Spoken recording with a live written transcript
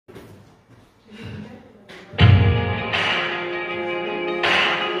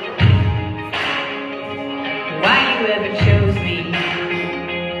you ever chose me.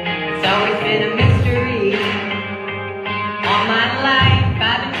 It's always been a mystery. All my life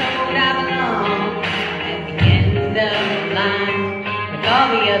I've been told I belong at the end of the line, with all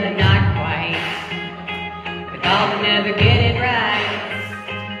the other not quite, with all that never get it right.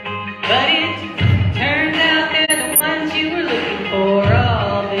 But it turns out they're the ones you were looking for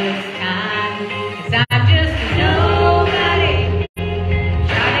all this time. 'Cause I'm just a nobody,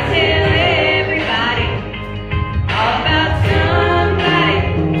 trying to tell everybody all about somebody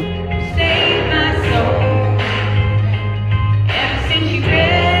who saved my soul. Ever since you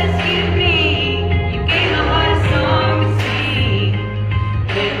rescued me, you gave my heart a song to sing,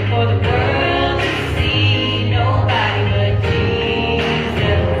 living for the world to see, nobody but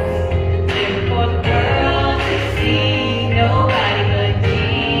Jesus. Living for the world to see, nobody but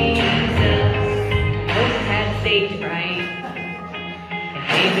Jesus. Moses had stage fright, and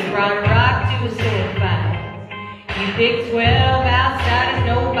David brought a rock to a sword fight. You picked 12 outsiders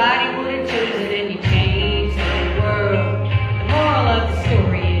nobody would have chosen, and you changed the world. The moral of the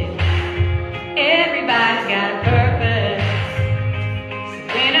story is, everybody's got a purpose. So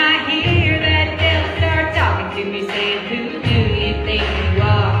when I hear that devil start talking to me, saying, who do you think you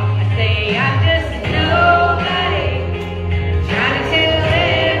are? I say, I'm just a nobody, trying to tell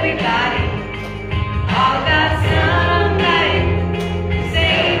everybody all about somebody who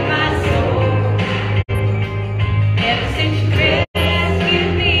saved my soul. Ever since you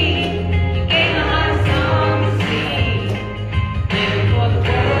rescued me, you gave my heart a song to sing, living for the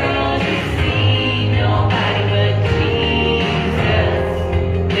world to see, nobody but Jesus.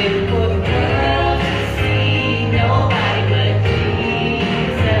 Living for the world to see, nobody but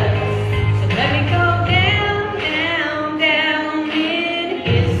Jesus. So let me go down, down, down in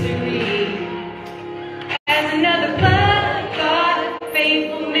history as another blood-bought,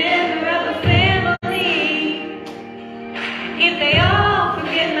 faithful member of the family. If they all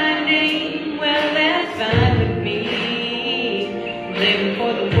forget my name, well, that's fine with me. Living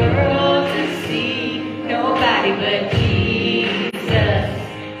for the world to see, nobody but Jesus.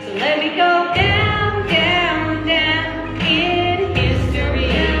 So let me go down, down, down in history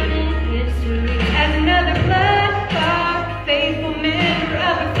as another blood-bought, faithful member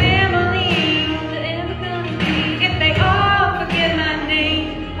of a family. If they all forget my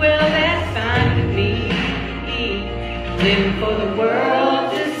name, well, that's fine with me. Living for the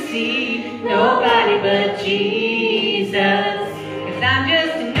world to see, nobody but Jesus. 'Cause I'm just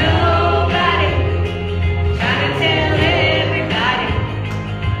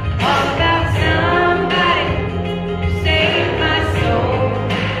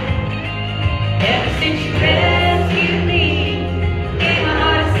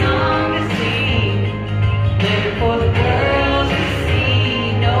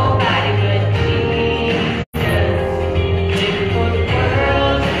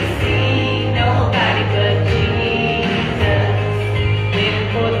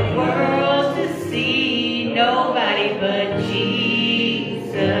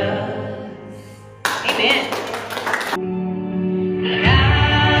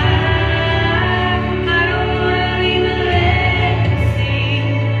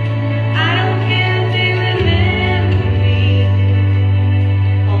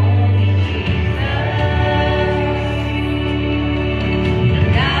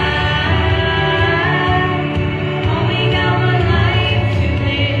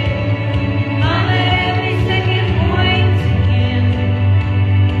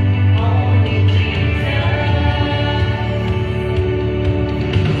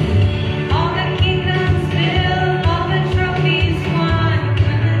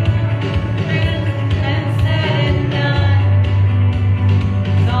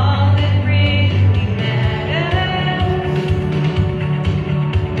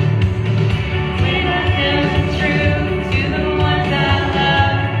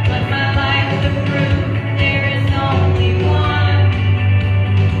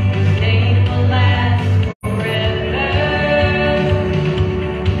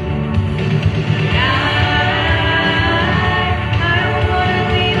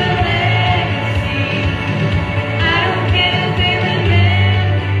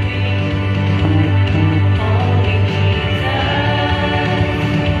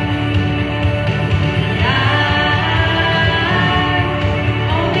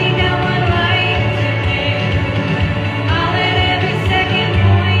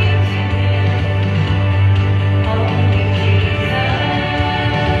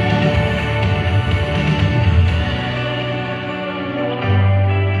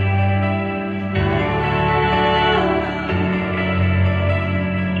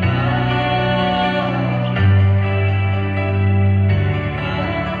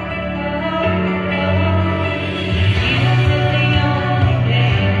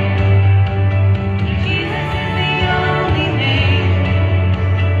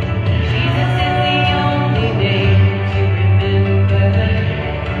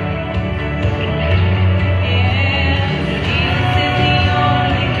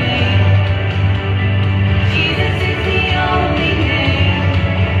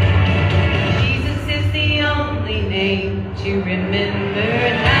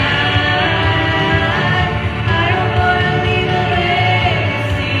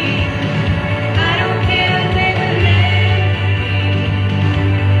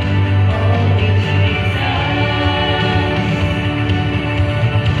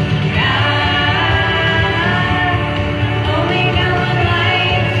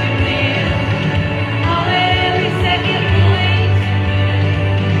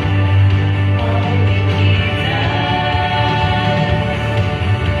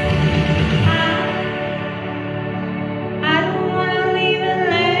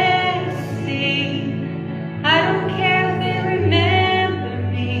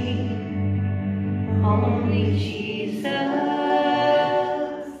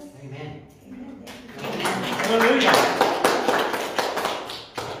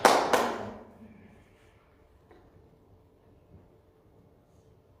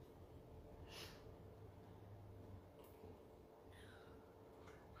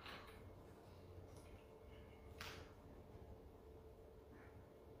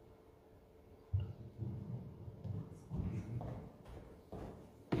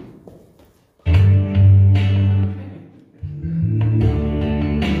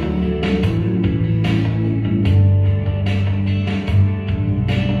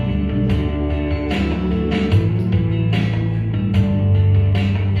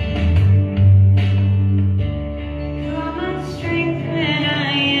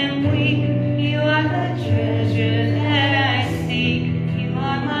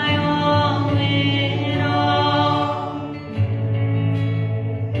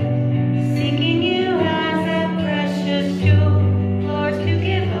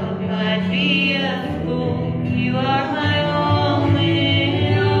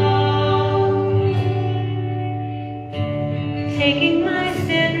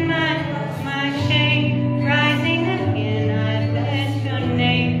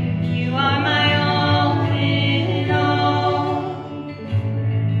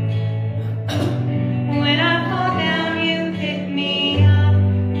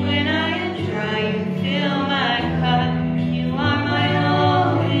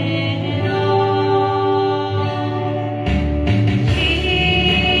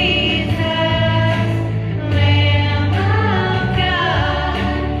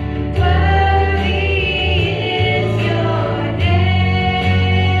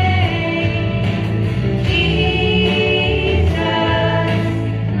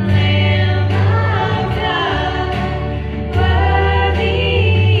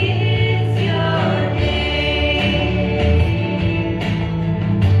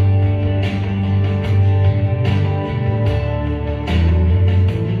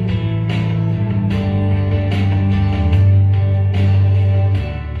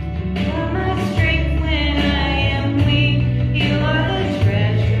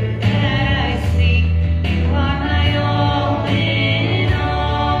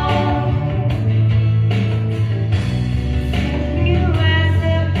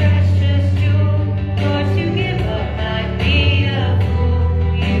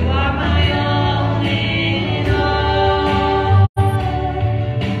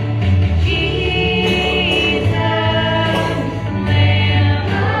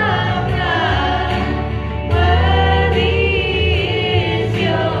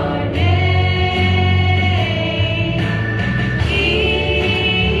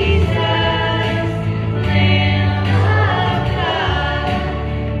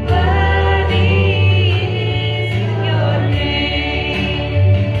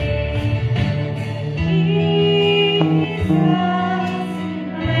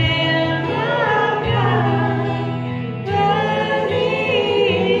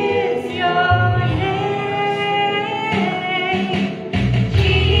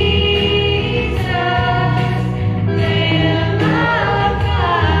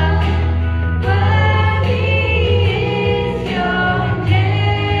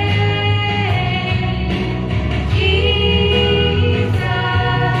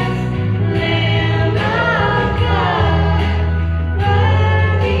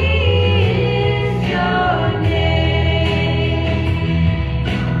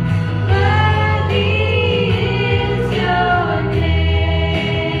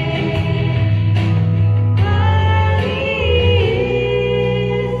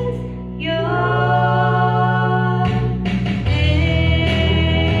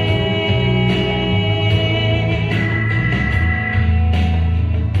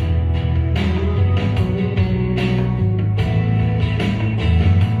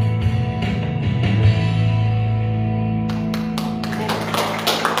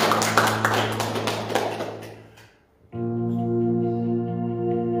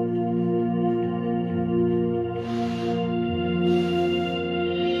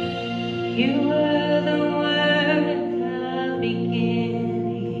You were the Word at the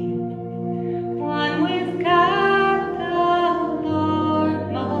beginning, one with God the Lord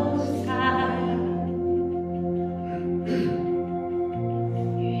Most High.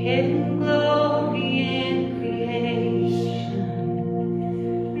 Your hidden glory in creation,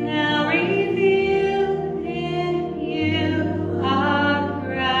 now revealed in you are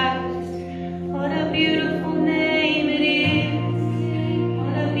Christ. What a beautiful name it is.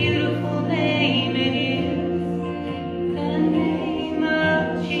 What a beautiful name it is. The name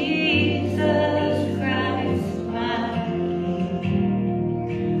of Jesus Christ, my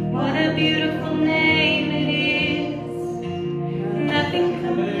King. What a beautiful name it is. Nothing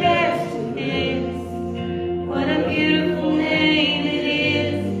compares to this. What a beautiful name it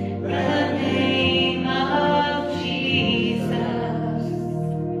is. The name of Jesus.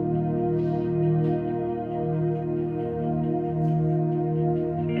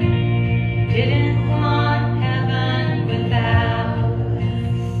 Didn't want heaven without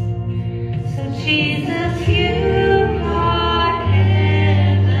us. So Jesus, you brought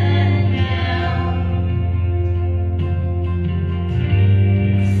heaven down.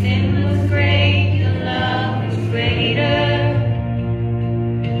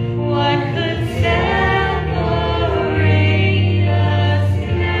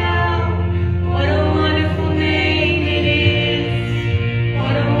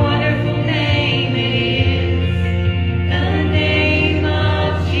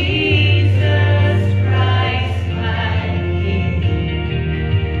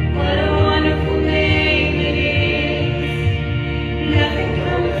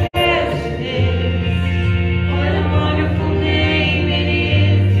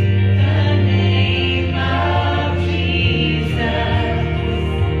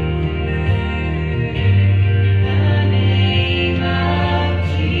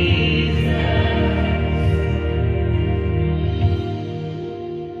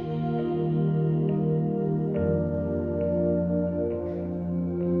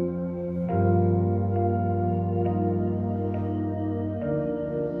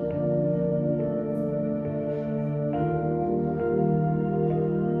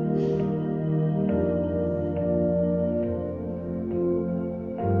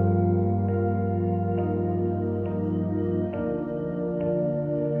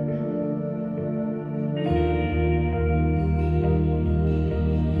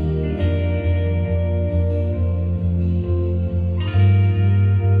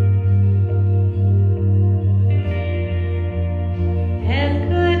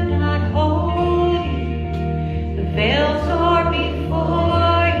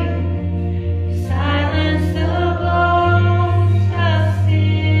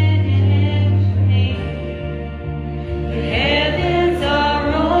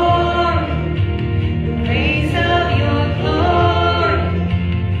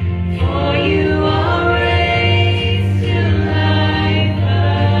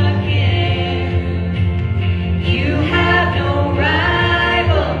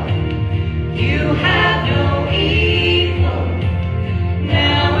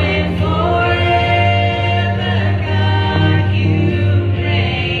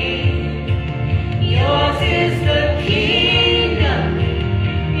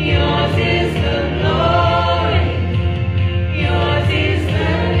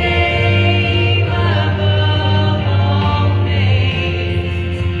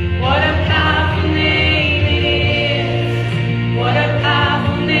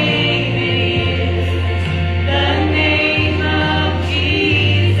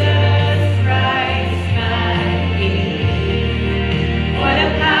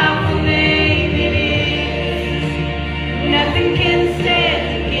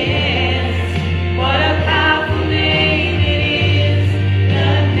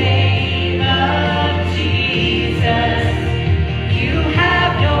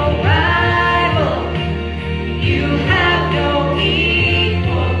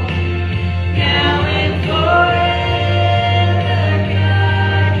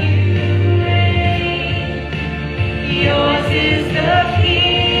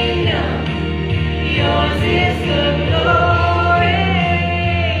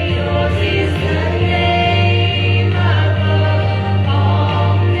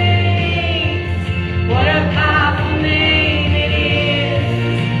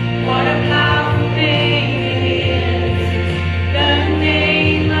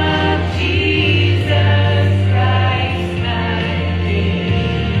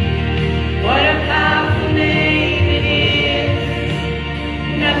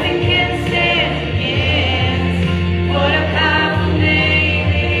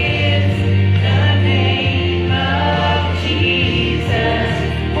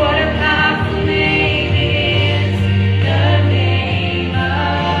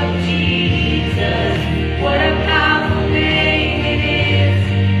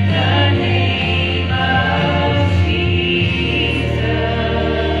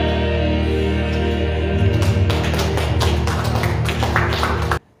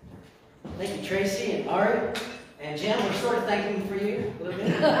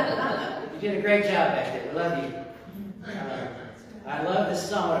 You did a great job back there. We love you. I love this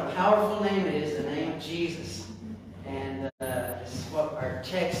song. What a powerful name it is, the name of Jesus. And this is what our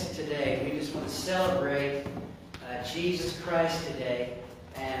text today. We just want to celebrate Jesus Christ today.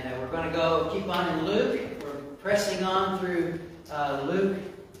 And we're going to keep on in Luke. We're pressing on through Luke.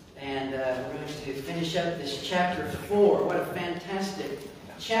 And we're going to finish up this chapter 4. What a fantastic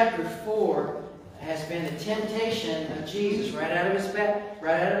chapter 4 has been the temptation of Jesus right out of his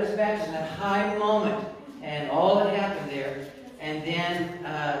baptism, that high moment, and all that happened there. And then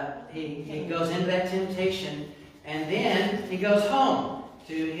he goes into that temptation, and then he goes home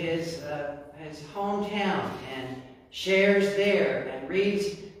to his hometown and shares there and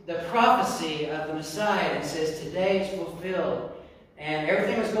reads the prophecy of the Messiah and says, "Today it's fulfilled." And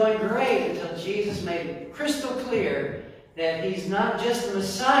everything was going great until Jesus made it crystal clear that he's not just the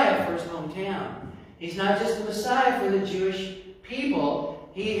Messiah for his hometown. He's not just the Messiah for the Jewish people.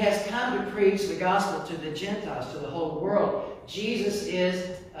 He has come to preach the gospel to the Gentiles, to the whole world. Jesus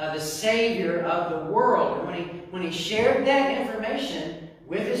is the Savior of the world. And when he shared that information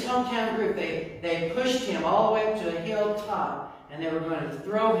with his hometown group, they pushed him all the way up to a hilltop, and they were going to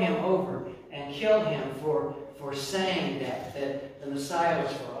throw him over and kill him for saying that the Messiah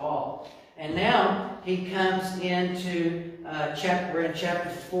was for all. And now he comes into we're in chapter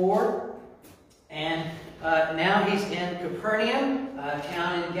 4, and now he's in Capernaum, a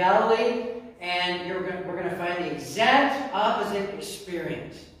town in Galilee, and we're going to find the exact opposite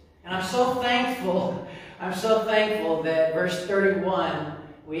experience. And I'm so thankful that verse 31,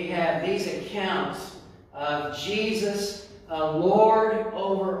 we have these accounts of Jesus, Lord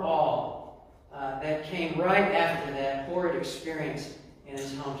over all, that came right after that horrid experience in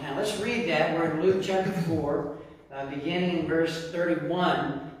his hometown. Let's read that. We're in Luke chapter 4, beginning in verse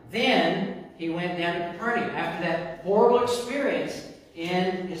 31. Then he went down to Capernaum after that horrible experience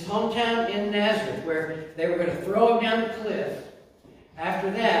in his hometown in Nazareth, where they were going to throw him down the cliff.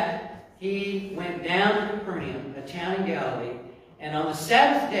 After that, he went down to Capernaum, a town in Galilee, and on the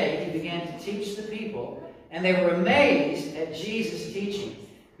Sabbath day he began to teach the people, and they were amazed at Jesus' teaching,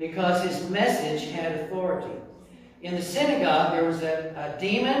 because his message had authority. In the synagogue there was a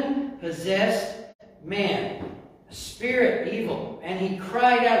demon-possessed man, a spirit evil, and he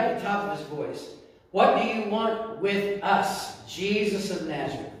cried out at the top of his voice, "What do you want with us, Jesus of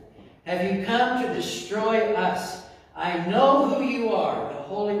Nazareth? Have you come to destroy us? I know who you are, the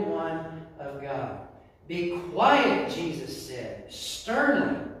Holy One of God." "Be quiet," Jesus said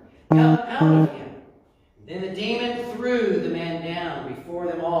sternly. "Come out of him." Then the demon threw the man down before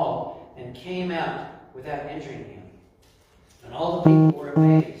them all and came out without injuring him. And all the people were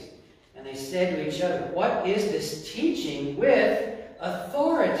amazed. And they said to each other, "What is this teaching with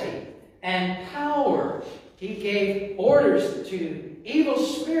authority and power? He gave orders to evil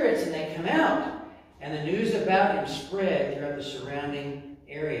spirits and they come out." And the news about him spread throughout the surrounding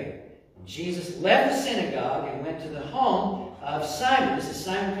area. And Jesus left the synagogue and went to the home of Simon. This is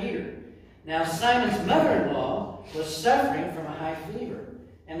Simon Peter. Now Simon's mother-in-law was suffering from a high fever,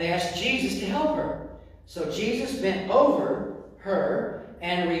 and they asked Jesus to help her. So Jesus bent over her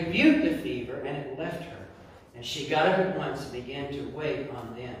and rebuked the fever, and it left her. And she got up at once and began to wait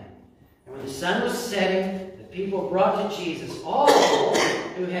on them. And when the sun was setting, the people brought to Jesus all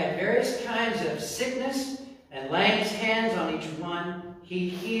who had various kinds of sickness, and laying his hands on each one, he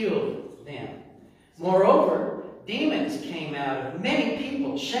healed them. Moreover, demons came out of many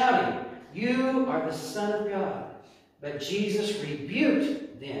people, shouting, "You are the Son of God." But Jesus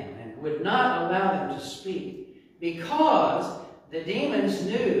rebuked them and would not allow them to speak, because the demons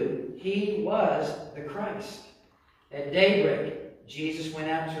knew he was the Christ. At daybreak, Jesus went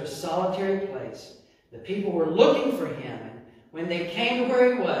out to a solitary place. The people were looking for him, and when they came to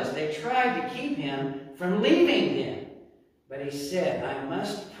where he was, they tried to keep him from leaving them. But he said, "I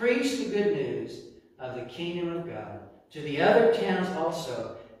must preach the good news of the kingdom of God to the other towns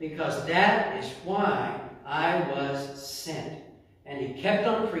also, because that is why I was sent." And he kept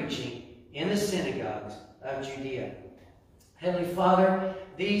on preaching in the synagogues of Judea. Heavenly Father,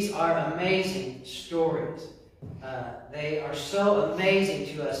 these are amazing stories. They are so amazing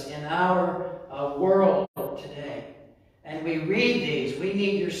to us in our world today. And we read these. We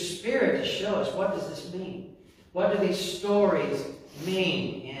need your Spirit to show us, what does this mean? What do these stories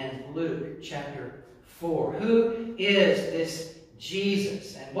mean in Luke chapter 4? Who is this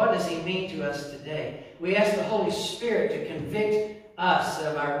Jesus, and what does he mean to us today? We ask the Holy Spirit to convict us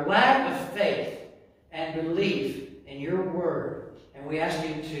of our lack of faith and belief in your word. And we ask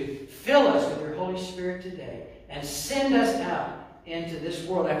you to fill us with your Holy Spirit today and send us out into this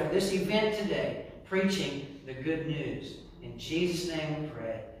world after this event today, preaching the good news. In Jesus' name we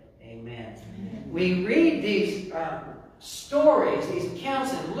pray. Amen. We read these stories, these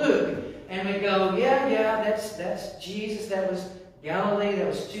accounts in Luke, and we go, yeah, that's Jesus. That was Galilee. That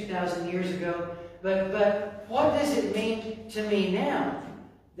was 2,000 years ago. But what does it mean to me now?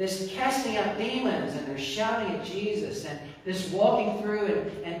 This casting out demons, and they're shouting at Jesus, and this walking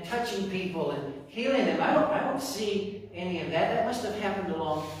through and touching people and healing them. I don't see any of that. That must have happened a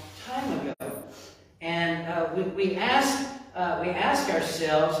long time ago. And we ask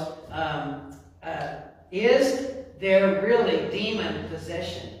ourselves, is there really demon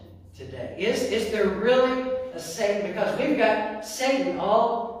possession today? Is there really a Satan? Because we've got Satan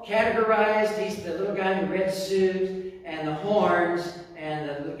all categorized. He's the little guy in the red suit and the horns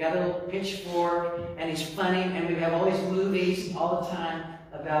and got a little pitchfork, and he's funny, and we have all these movies all the time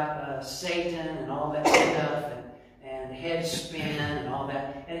about Satan and all that stuff, and head spin and all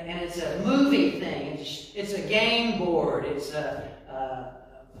that. And it's a movie thing. It's a game board. It's that.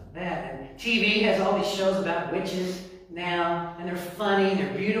 And TV has all these shows about witches now, and they're funny, and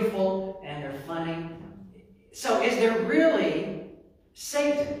they're beautiful, and they're funny. So is there really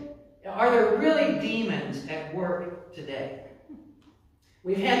Satan? Are there really demons at work today?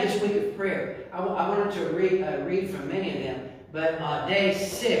 We've had this week of prayer. I wanted to read from many of them, but day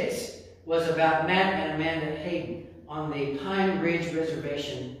 6 was about Matt and Amanda Hayden on the Pine Ridge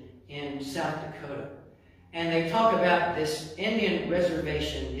Reservation in South Dakota. And they talk about this Indian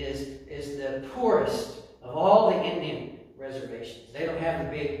reservation is the poorest of all the Indian reservations. They don't have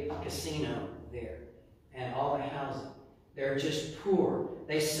the big casino there and all the housing. They're just poor.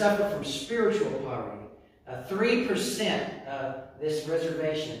 They suffer from spiritual poverty. 3% of this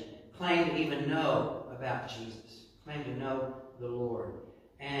reservation claim to even know about Jesus, claim to know the Lord.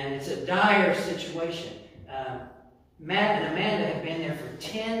 And it's a dire situation. Matt and Amanda have been there for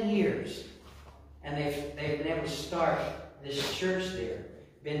 10 years, and they've been able to start this church there,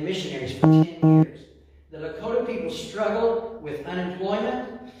 been missionaries for 10 years. The Lakota people struggle with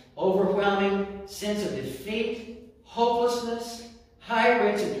unemployment, overwhelming sense of defeat, hopelessness, high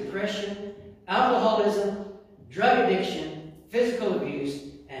rates of depression, alcoholism, drug addiction, physical abuse,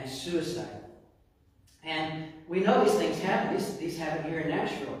 and suicide. And we know these things happen. These happen here in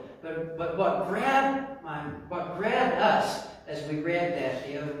Nashville. But what grabbed us as we read that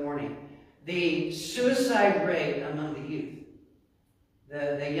the other morning, the suicide rate among the youth,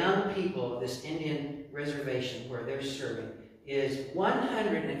 the young people of this Indian reservation where they're serving, is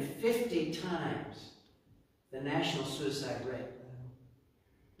 150 times the national suicide rate.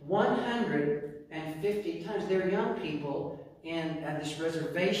 150 times. They're young people at this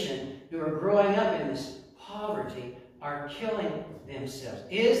reservation who are growing up in this poverty are killing themselves.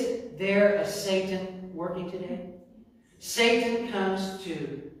 Is there a Satan working today? Satan comes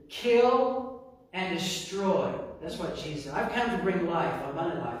to kill and destroy. That's what Jesus said. I've come to bring life,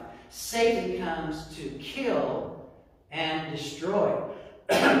 abundant life. Satan comes to kill and destroy.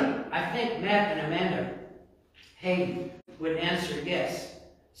 I think Matt and Amanda Hayden would answer yes.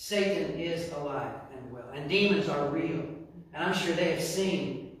 Satan is alive and well, and demons are real. And I'm sure they have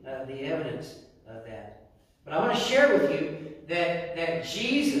seen the evidence of that. But I want to share with you that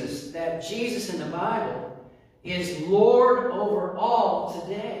Jesus in the Bible is Lord over all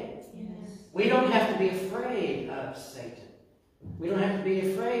today. Yes. We don't have to be afraid of Satan. We don't have to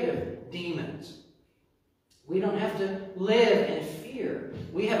be afraid of demons. We don't have to live in fear.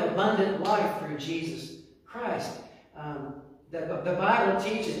 We have abundant life through Jesus Christ. The Bible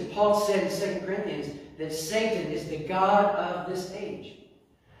teaches, and Paul said in 2 Corinthians, that Satan is the god of this age.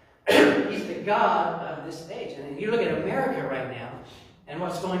 He's the god of this age. And you look at America right now, and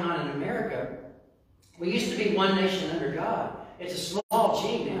what's going on in America, we used to be one nation under God. It's a small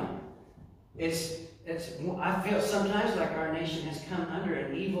g now. I feel sometimes like our nation has come under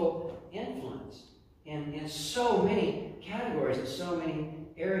an evil influence in so many categories, in so many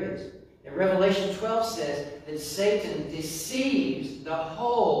areas. And Revelation 12 says that Satan deceives the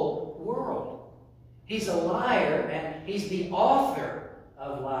whole world. He's a liar, and he's the author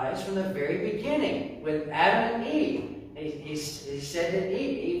of lies from the very beginning with Adam and Eve. He said to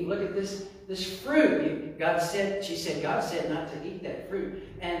Eve, look at this fruit. God said not to eat that fruit.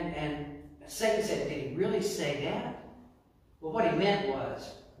 And Satan said, did he really say that? Well, what he meant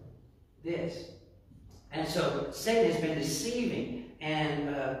was this. And so Satan has been deceiving,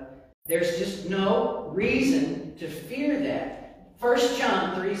 and there's just no reason to fear that. 1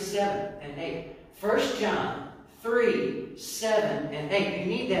 John 3, 7 and 8. 1 John 3, 7 and 8. You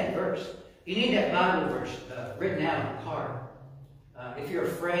need that verse. You need that Bible verse written out on a card. If you're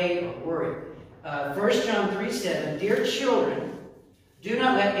afraid or worried. 1 John 3, 7. Dear children, do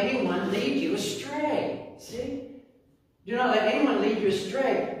not let anyone lead you astray. See? Do not let anyone lead you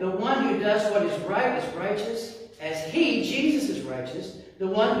astray. The one who does what is right is righteous, as he, Jesus, is righteous. The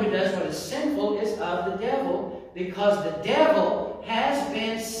one who does what is sinful is of the devil, because the devil has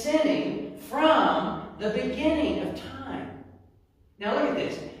been sinning from the beginning of time. Now look at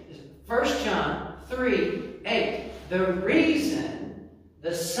this. 1 John 3:8. The reason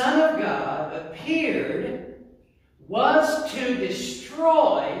the Son of God appeared was to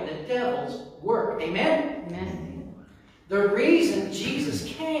destroy the devil's work. Amen? Amen. The reason Jesus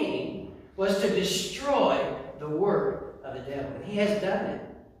came was to destroy the work of the devil. And he has done it.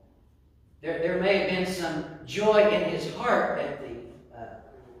 There may have been some joy in his heart at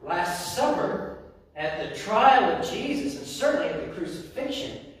the Last Supper, at the trial of Jesus, and certainly at the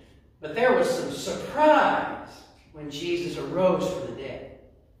crucifixion. But there was some surprise when Jesus arose from the dead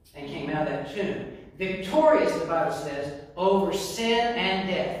and came out of that tomb. Victorious, the Bible says, over sin and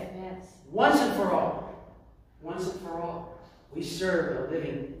death. Yes. Once and for all. Once and for all. We serve a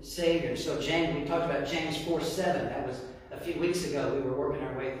living Savior. So James, we talked about James 4:7. That was a few weeks ago. We were working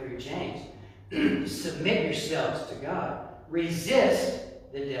our way through James. Submit yourselves to God. Resist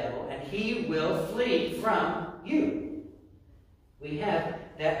the devil, and he will flee from you. We have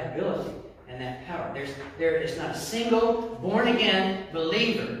that ability and that power. There is not a single born-again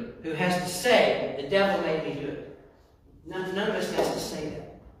believer who has to say, the devil made me do it. None of us has to say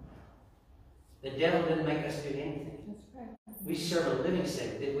that. The devil didn't make us do anything. That's right. We serve a living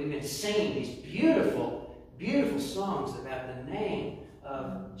Savior. We've been singing these beautiful, beautiful songs about the name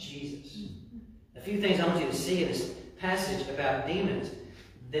of Jesus. A few things I want you to see in this passage about demons.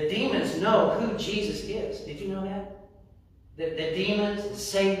 The demons know who Jesus is. Did you know that? The demons,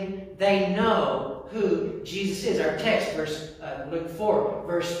 Satan, they know who Jesus is. Our text, Luke 4,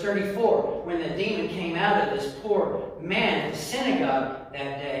 verse 34, when the demon came out of this poor man at the synagogue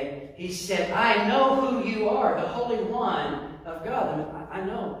that day, he said, I know who you are, the Holy One of God. I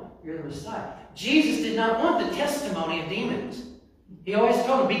know you're the Messiah. Jesus did not want the testimony of demons. He always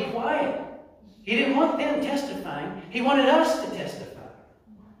told them, be quiet. He didn't want them testifying. He wanted us to testify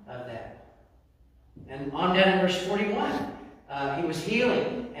of that. And on down in verse 41, he was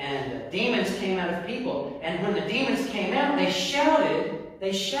healing, and demons came out of people. And when the demons came out, they shouted,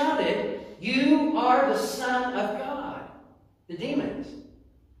 you are the Son of God. The demons.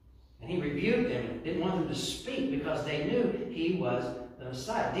 And he rebuked them and didn't want them to speak because they knew he was the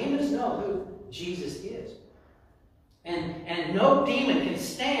Messiah. Demons know who Jesus is. And no demon can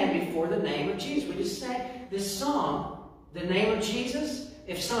stand before the name of Jesus. We just sang this song, the name of Jesus.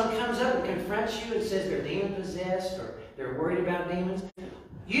 If someone comes up and confronts you and says they're demon-possessed or they're worried about demons,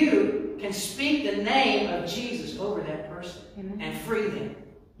 you can speak the name of Jesus over that person and free them.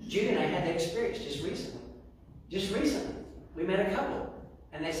 Judy and I had that experience just recently. Just recently. We met a couple,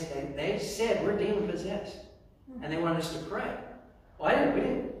 and they said we're demon-possessed, and they wanted us to pray. Well, we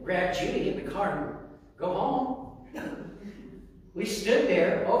didn't grab Judy, get in the car, and go home. We stood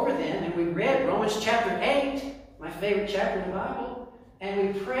there over them, and we read Romans chapter 8, my favorite chapter in the Bible,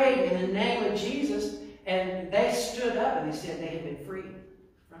 and we prayed in the name of Jesus, and they stood up and they said they had been freed.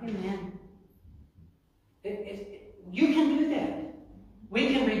 Amen. You can do that.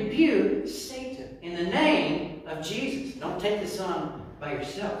 We can rebuke Satan in the name of Jesus. Don't take this on by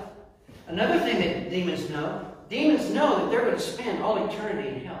yourself. Another thing that demons know that they're going to spend all eternity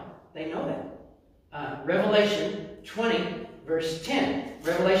in hell. They know that. Revelation 20, verse 10.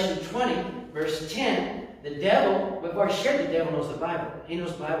 Revelation 20, verse 10. The devil, we've already shared the devil knows the Bible. He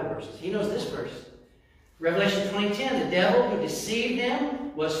knows Bible verses. He knows this verse. Revelation 20:10, the devil who deceived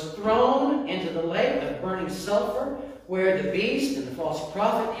them was thrown into the lake of burning sulfur, where the beast and the false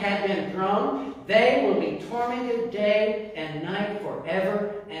prophet had been thrown. They will be tormented day and night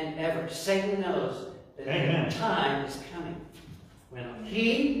forever and ever. Satan knows that the time is coming when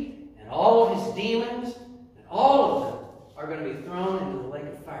he and all of his demons and all of them are going to be thrown into the lake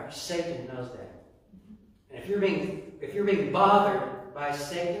of fire. Satan knows that. And if you're being bothered by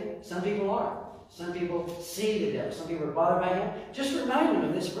Satan, some people are. Some people see the devil. Some people are bothered by him. Just remind them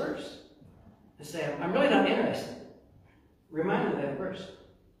of this verse. And say, I'm really not interested. Remind them of that verse.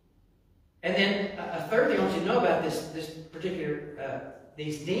 And then a third thing I want you to know about this particular,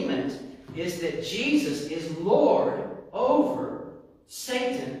 these demons, is that Jesus is Lord over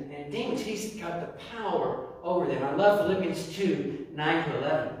Satan and demons. He's got the power over them. I love Philippians 2,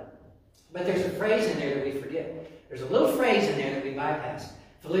 9-11. But there's a phrase in there that we forget. There's a little phrase in there that we bypass.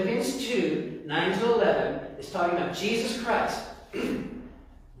 Philippians 2, 9-11 is talking about Jesus Christ.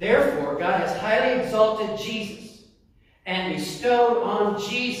 Therefore, God has highly exalted Jesus and bestowed on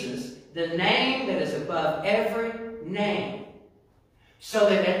Jesus the name that is above every name. So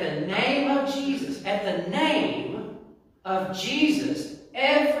that at the name of Jesus, at the name, of Jesus,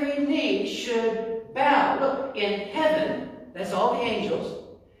 every knee should bow. Look, in heaven, that's all the angels.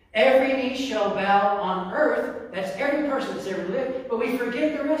 Every knee shall bow on earth. That's every person that's ever lived. But we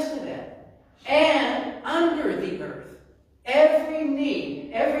forget the rest of that. And under the earth, every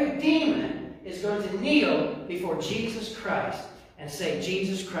knee, every demon is going to kneel before Jesus Christ and say,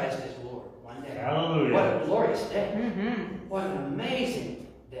 Jesus Christ is Lord one day. Hallelujah. What a glorious day. What an amazing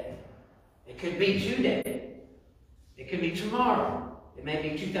day. It could be today. It could be tomorrow. It may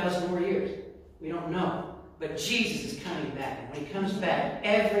be 2,000 more years. We don't know. But Jesus is coming back. And when he comes back,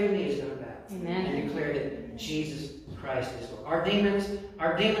 every knee is going to bow. Amen. And declare that Jesus Christ is Lord. Are demons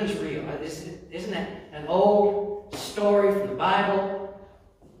real? Isn't that an old story from the Bible?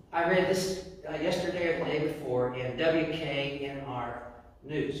 I read this yesterday or the day before in WKNR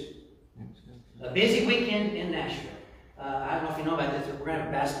News. A busy weekend in Nashville. I don't know if you know about this, but we're going to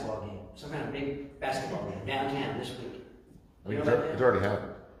have a basketball game. Some kind of big basketball game downtown this week. You know about that? It's already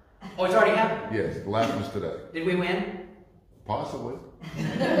happened. Oh, it's already happened? Yes, the last one's today. Did we win? Possibly.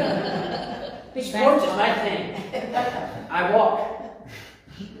 Sports is my thing. I walk.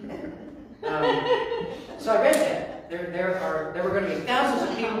 So I read that. There were going to be thousands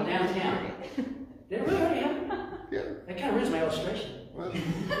of people downtown. Did it really already happen? Yeah. That kind of ruins my illustration. Well,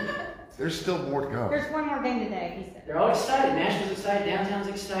 there's still more to come. There's one more game today, he said. They're all excited. Nashville's excited. Downtown's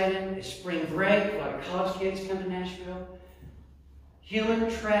excited. It's spring break. A lot of college kids come to Nashville.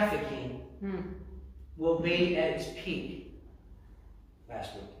 Human trafficking will be at its peak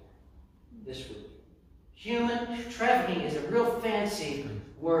last week, this week. Human trafficking is a real fancy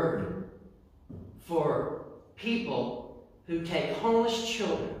word for people who take homeless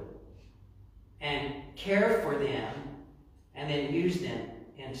children and care for them and then use them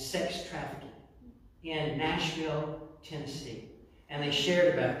in sex trafficking in Nashville, Tennessee. And they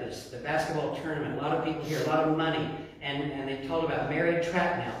shared about this, the basketball tournament. A lot of people here, a lot of money. And they told about Mary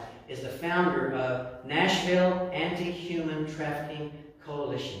Trapnell is the founder of Nashville Anti-Human Trafficking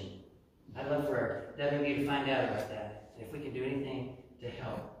Coalition. I'd love for our WB to find out about that, if we can do anything to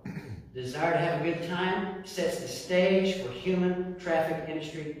help. Desire to have a good time sets the stage for human traffic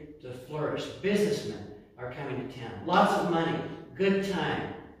industry to flourish. Businessmen are coming to town. Lots of money, good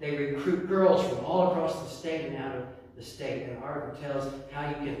time. They recruit girls from all across the state and out of the state. And the article tells how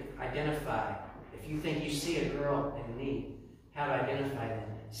you can identify. If you think you see a girl in need, how to identify them.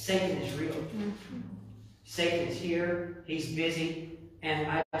 Satan is real. Satan is here. He's busy. And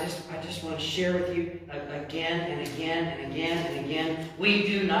I just want to share with you again and again and again and again, we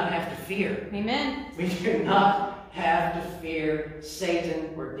do not have to fear. Amen. We do not have to fear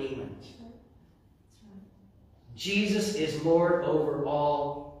Satan or demons. Jesus is Lord over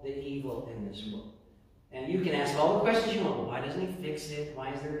all the evil in this world. And you can ask all the questions you want. Well, why doesn't he fix it?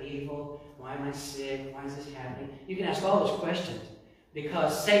 Why is there evil? Why am I sick? Why is this happening? You can ask all those questions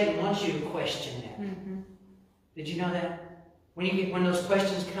because Satan wants you to question that. Did you know that? When those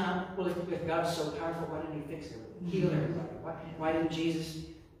questions come, well, if God's so powerful, why didn't he fix everything? Heal everybody? Why didn't Jesus?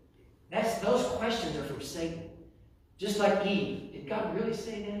 Those questions are from Satan. Just like Eve. Did God really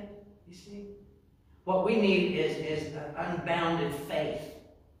say that? You see? What we need is unbounded faith.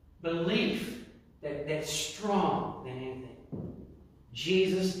 Belief that's strong than anything.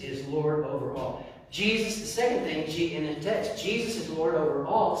 Jesus is Lord over all. Jesus, the second thing in the text, Jesus is Lord over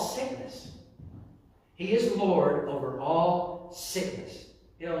all sickness. He is Lord over all sickness,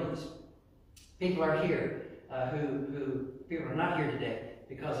 illness. People are here people are not here today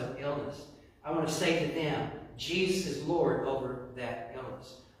because of illness. I want to say to them, Jesus is Lord over that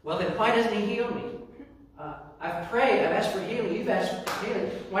illness. Well, then why doesn't he heal me? I've prayed, I've asked for healing, you've asked for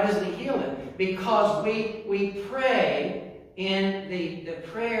healing. Why doesn't he heal them? Because we pray in the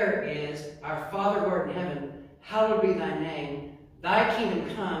prayer is, Our Father who art in heaven, hallowed be thy name, thy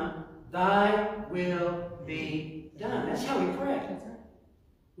kingdom come, thy will be done. That's how we pray. That's right.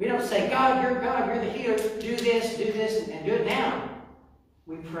 We don't say, God, you're the healer, do this, and do it now.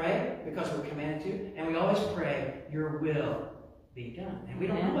 We pray because we're commanded to, and we always pray, your will be done. And we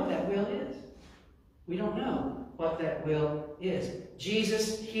don't know what that will is. We don't know what that will is.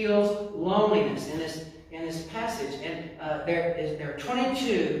 Jesus heals loneliness in this passage, and there are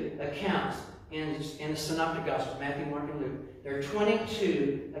 22 accounts in the Synoptic Gospels, Matthew, Mark, and Luke. There are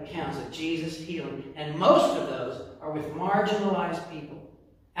 22 accounts of Jesus healing, and most of those are with marginalized people,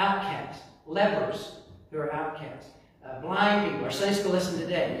 outcasts, lepers who are outcasts, blind people. Our Sunday school lesson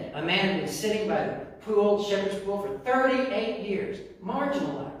today, a man who was sitting by the pool, shepherd's pool, for 38 years,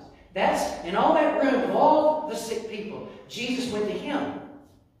 marginalized. That's, in all that room of all the sick people, Jesus went to him.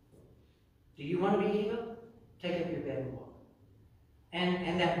 Do you want to be healed? Take up your bed and walk.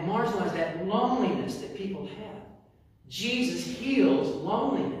 And that marginalized, that loneliness that people have, Jesus heals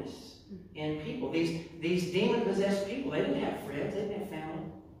loneliness in people. These demon-possessed people, they didn't have friends, they didn't have family.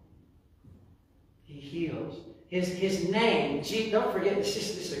 He heals. His name, don't forget, this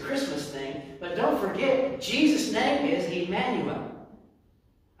is a Christmas thing, but don't forget, Jesus' name is Emmanuel.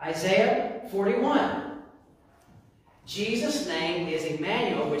 Isaiah 41. Jesus' name is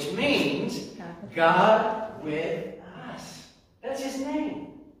Emmanuel, which means God with us. That's his name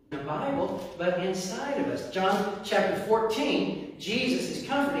in the Bible, but inside of us. John chapter 14, Jesus is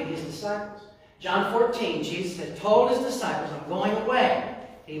comforting his disciples. John 14, Jesus had told his disciples, I'm going away.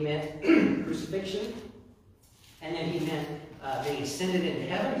 He meant crucifixion. And then he meant being ascended into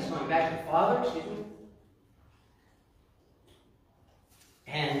heaven. He's going back to the Father, excuse me.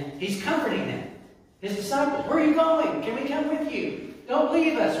 And he's comforting them. His disciples, where are you going? Can we come with you? Don't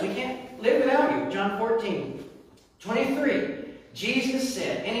leave us. We can't live without you. John 14, 23. Jesus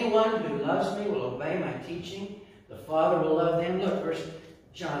said, anyone who loves me will obey my teaching. The Father will love them. Look, verse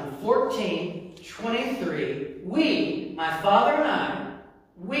John 14, 23. We, my Father and I,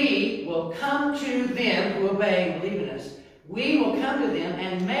 we will come to them who obey and believe in us. We will come to them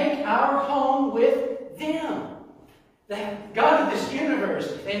and make our home with them. The God of this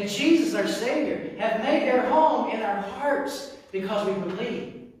universe and Jesus our Savior have made their home in our hearts because we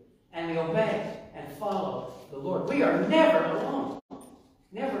believe and we obey and follow the Lord. We are never alone.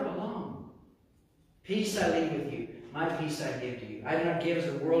 Never alone. Peace I leave with you. My peace I give to you. I do not give as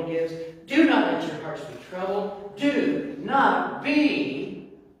the world gives. Do not let your hearts be troubled. Do not be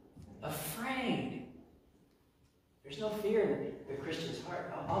afraid. There's no fear in the Christian's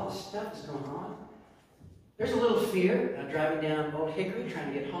heart. All this stuff is going on. There's a little fear. I'm driving down Old Hickory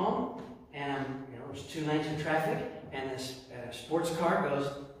trying to get home, and there's 2 lanes of traffic, and this sports car goes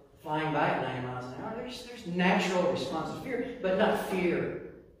flying by at 90 miles an hour. There's natural response of fear, but not fear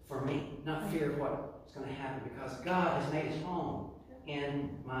for me. Not fear of what's going to happen, because God has made his home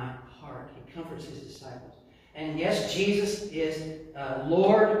in my heart. He comforts his disciples. And yes, Jesus is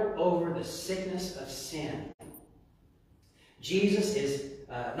Lord over the sickness of sin. Jesus is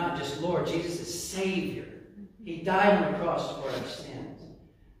not just Lord, Jesus is Savior. He died on the cross for our sins.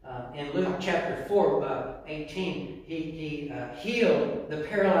 In Luke chapter 4, 18, he healed the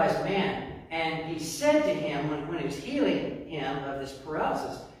paralyzed man. And he said to him, when he was healing him of this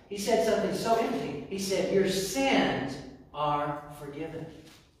paralysis, he said something so interesting. He said, your sins are forgiven.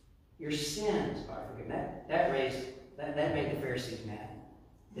 Your sins are forgiven. That made the Pharisees mad,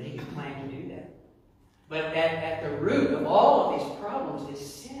 that he could claim to do that. But at the root of all of these problems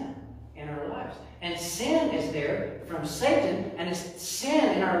is sin in our lives. And sin is there from Satan, and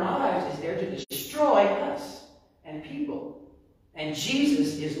sin in our lives is there to destroy us and people. And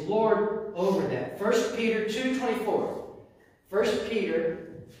Jesus is Lord over that. 1 Peter 2:24. 1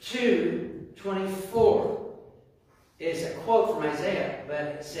 Peter 2:24 is a quote from Isaiah, but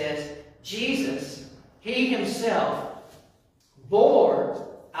it says, Jesus, he himself bore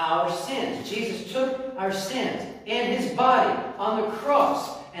our sins. Jesus took our sins in his body on the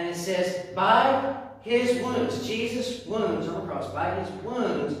cross. And it says, by his wounds, Jesus' wounds on the cross, by his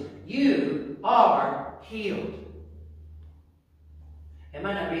wounds, you are healed. It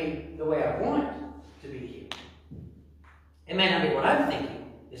might not be the way I want to be healed. It may not be what I'm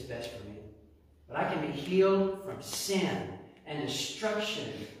thinking is best for me. But I can be healed from sin and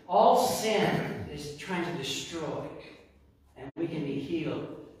destruction. All sin is trying to destroy. And we can be healed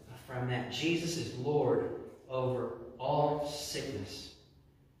from that. Jesus is Lord over all sickness.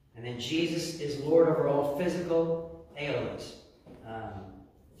 And then Jesus is Lord over all physical ailments.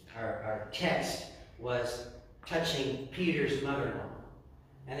 Our text was touching Peter's mother-in-law.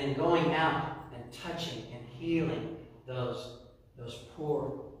 And then going out and touching and healing those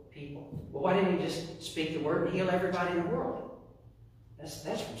poor people. Well, why didn't he just speak the word and heal everybody in the world? That's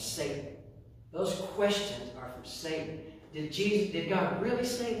from Satan. Those questions are from Satan. Did God really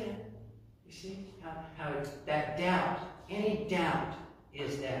say that? You see how that doubt, any doubt,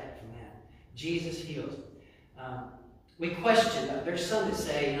 is that from that. Jesus heals. We question. There's some that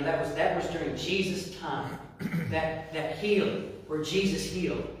say, that was during Jesus' time. that healing, where Jesus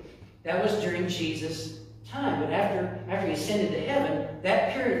healed, that was during Jesus' time. But after he ascended to heaven,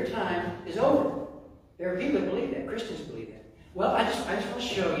 that period of time is over. There are people that believe that. Christians believe that. Well, I just want to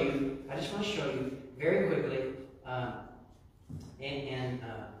show you. I just want to show you very quickly in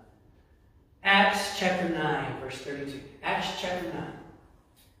Acts chapter 9, verse 32. Acts chapter 9.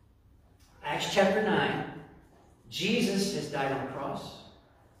 Acts chapter 9. Jesus has died on the cross.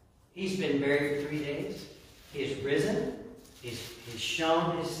 He's been buried for 3 days. He is risen. He's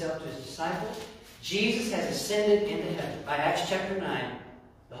shown himself to his disciples. Jesus has ascended into heaven. By Acts chapter 9,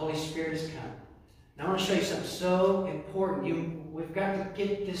 the Holy Spirit has come. I want to show you something so important. We've got to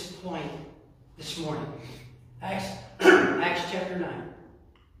get this point this morning. Acts chapter 9,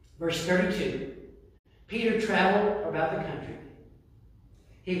 verse 32. Peter traveled about the country.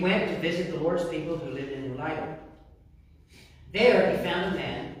 He went to visit the Lord's people who lived in Lydda. There he found a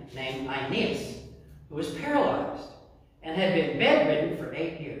man named Aeneas, who was paralyzed and had been bedridden for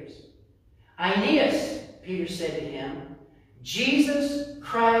 8 years. Aeneas, Peter said to him, Jesus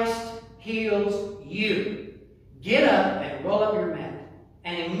Christ heals you. Get up and roll up your mat.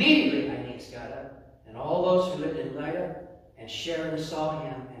 And immediately Aeneas got up, and all those who lived in Lydda and Sharon saw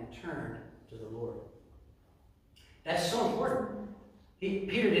him and turned to the Lord. That's so important.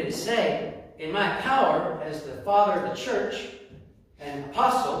 Peter didn't say, in my power as the father of the church and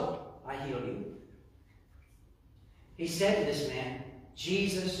apostle, I heal you. He said to this man,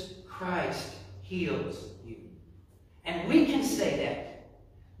 Jesus Christ heals you. And we can say that.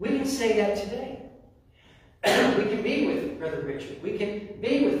 We can say that today. We can be with Brother Richard. We can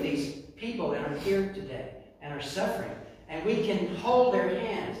be with these people that are here today and are suffering. And we can hold their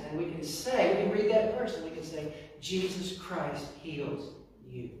hands and we can say, we can read that verse and we can say, Jesus Christ heals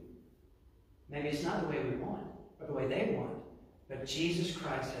you. Maybe it's not the way we want or the way they want, but Jesus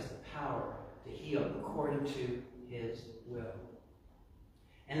Christ has the power to heal according to his will.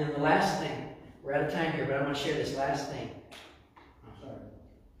 And then the last thing, we're out of time here, but I want to share this last thing. I'm sorry.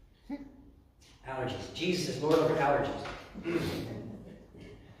 Allergies. Jesus is Lord over allergies.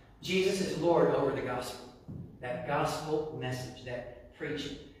 Jesus is Lord over the gospel. That gospel message, that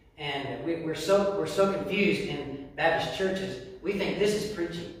preaching. And we're so confused in Baptist churches. We think this is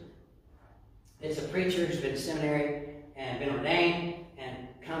preaching. It's a preacher who's been in seminary and been ordained and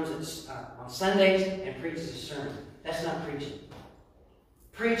comes on Sundays and preaches a sermon. That's not preaching.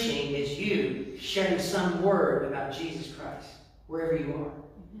 Preaching is you sharing some word about Jesus Christ, wherever you are.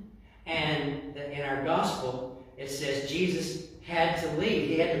 And in our gospel, it says Jesus had to leave.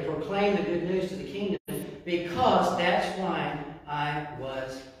 He had to proclaim the good news to the kingdom because that's why I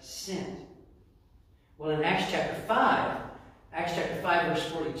was sent. Well, in Acts chapter 5, verse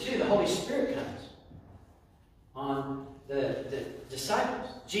 42, the Holy Spirit comes on the disciples.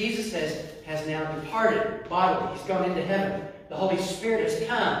 Jesus has now departed bodily. He's gone into heaven. The Holy Spirit has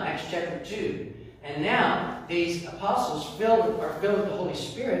come, Acts chapter 2. And now these apostles are filled with the Holy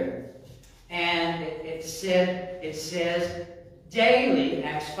Spirit. And it says daily,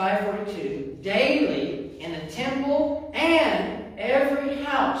 Acts 5:42, daily in the temple and every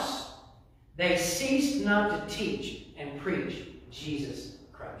house, they ceased not to teach and preach Jesus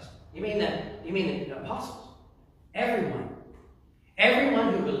Christ. You mean the apostles? Everyone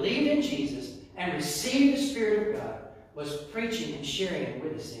who believed in Jesus and received the Spirit of God was preaching and sharing and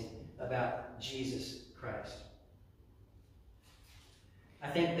witnessing about Jesus Christ. I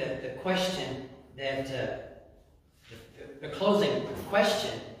think that the question that the closing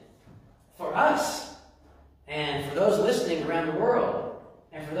question for us and for those listening around the world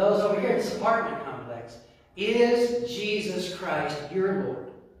and for those over here in this apartment complex, is Jesus Christ your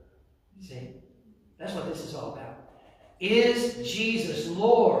Lord? See? That's what this is all about. Is Jesus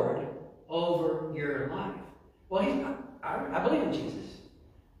Lord over your life? Well, I believe in Jesus.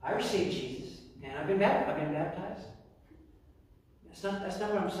 I received Jesus, and I've been baptized. That's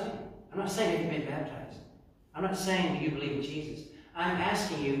not what I'm saying. I'm not saying you've been baptized. I'm not saying that you believe in Jesus. I'm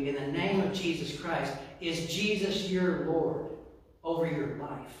asking you, in the name of Jesus Christ, is Jesus your Lord over your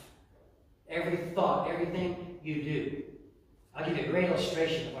life? Every thought, everything you do. I'll give you a great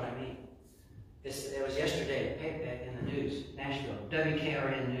illustration of what I mean. It was yesterday in the news, Nashville,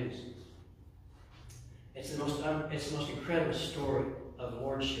 WKRN News. It's the most incredible story of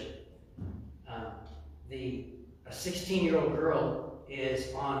lordship. A 16-year-old girl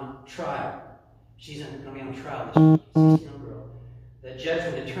is on trial. She's going to be on trial this week. 16-year-old girl. The judge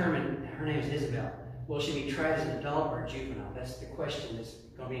will determine, her name is Isabel, will she be tried as an adult or a juvenile? That's the question that's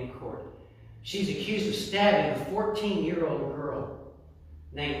going to be in court. She's accused of stabbing a 14-year-old girl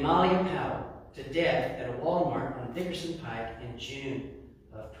named Malia Powell to death at a Walmart on Dickerson Pike in June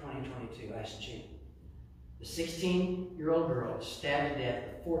of 2022, last June. The 16-year-old girl stabbed to death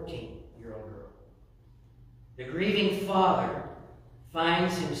a 14-year-old girl. The grieving father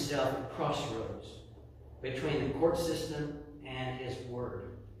finds himself at crossroads between the court system and his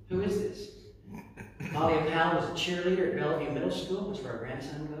word. Who is this? Malia Powell was a cheerleader at Bellevue Middle School, which is where our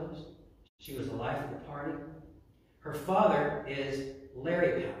grandson goes. She was the life of the party. Her father is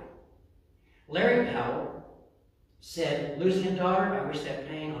Larry Powell. Larry Powell said, losing a daughter, I wish that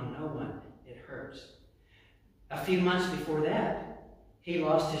pain on no one. It hurts. A few months before that, he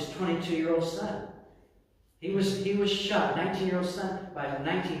lost his 22-year-old son. He was shot, 19-year-old son, by a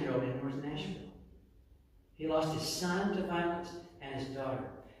 19-year-old in North Nashville. He lost his son to violence and his daughter.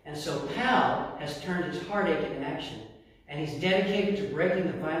 And so Pal has turned his heartache into action, and he's dedicated to breaking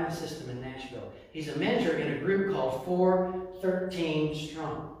the violent system in Nashville. He's a mentor in a group called 413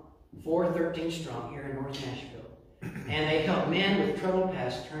 Strong. 413 Strong here in North Nashville. And they help men with troubled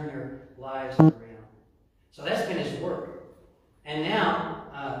past turn their lives around. So that's been his work. And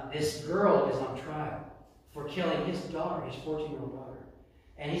now this girl is on trial for killing his daughter, his 14-year-old daughter.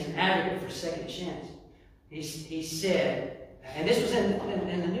 And he's an advocate for second chance. He said, and this was in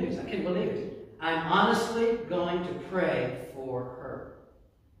the news, I couldn't believe it, I'm honestly going to pray for her,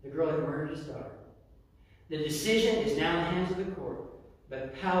 the girl that murdered his daughter. The decision is now in the hands of the court,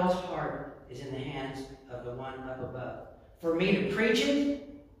 but Powell's heart is in the hands of the one up above. For me to preach it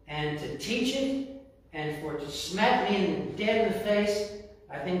and to teach it and for it to smack me dead in the face,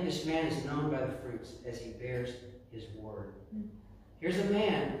 I think this man is known by the fruits as he bears his word. Here's a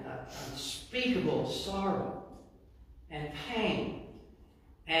man of unspeakable sorrow and pain,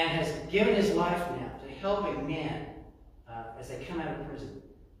 and has given his life now to helping men as they come out of prison.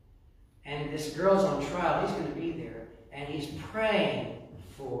 And this girl's on trial. He's going to be there, and he's praying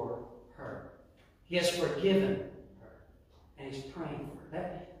for her. He has forgiven her, and he's praying for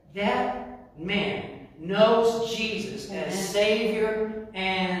her. That man knows Jesus as Savior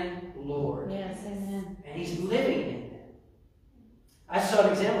and Lord. Yes, amen. And he's living in that. I saw an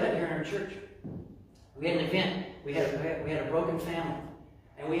example of that here in our church. We had an event. We had a broken family,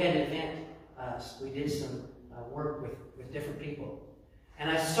 and we had an event. We did some work with different people,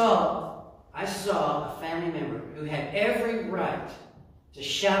 and I saw a family member who had every right to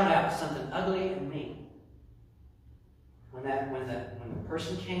shout out something ugly and mean. When the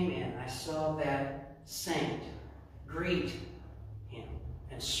person came in, I saw that saint greet him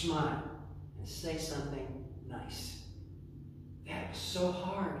and smile and say something nice. That was so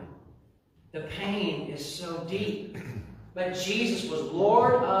hard. The pain is so deep. But Jesus was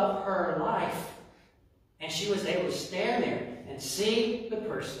Lord of her life. And she was able to stand there and see the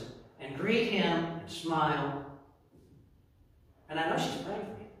person and greet him and smile. And I know she's praying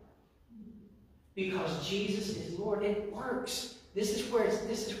for him. Because Jesus is Lord. It works. This is where it's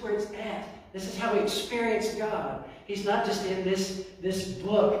at. This is how we experience God. He's not just in this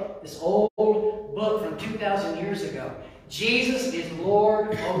book, this old book from 2,000 years ago. Jesus is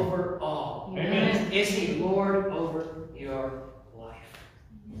Lord over all. Amen. Is he Lord over your life?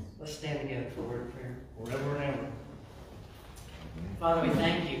 Let's stand together for a word of prayer. Forever and ever. Father, we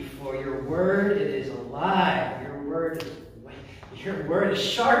thank you for your word. It is alive. Your word is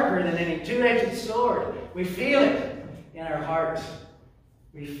sharper than any two-edged sword. We feel it in our hearts.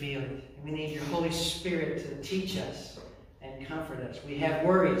 We feel it. And we need your Holy Spirit to teach us and comfort us. We have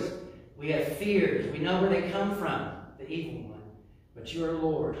worries. We have fears. We know where they come from, the evil one. But you are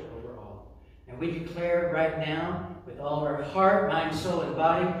Lord over all. And we declare right now, with all of our heart, mind, soul, and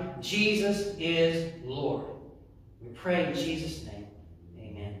body, Jesus is Lord. We pray in Jesus' name.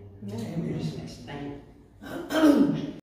 Amen. Amen. Thank you.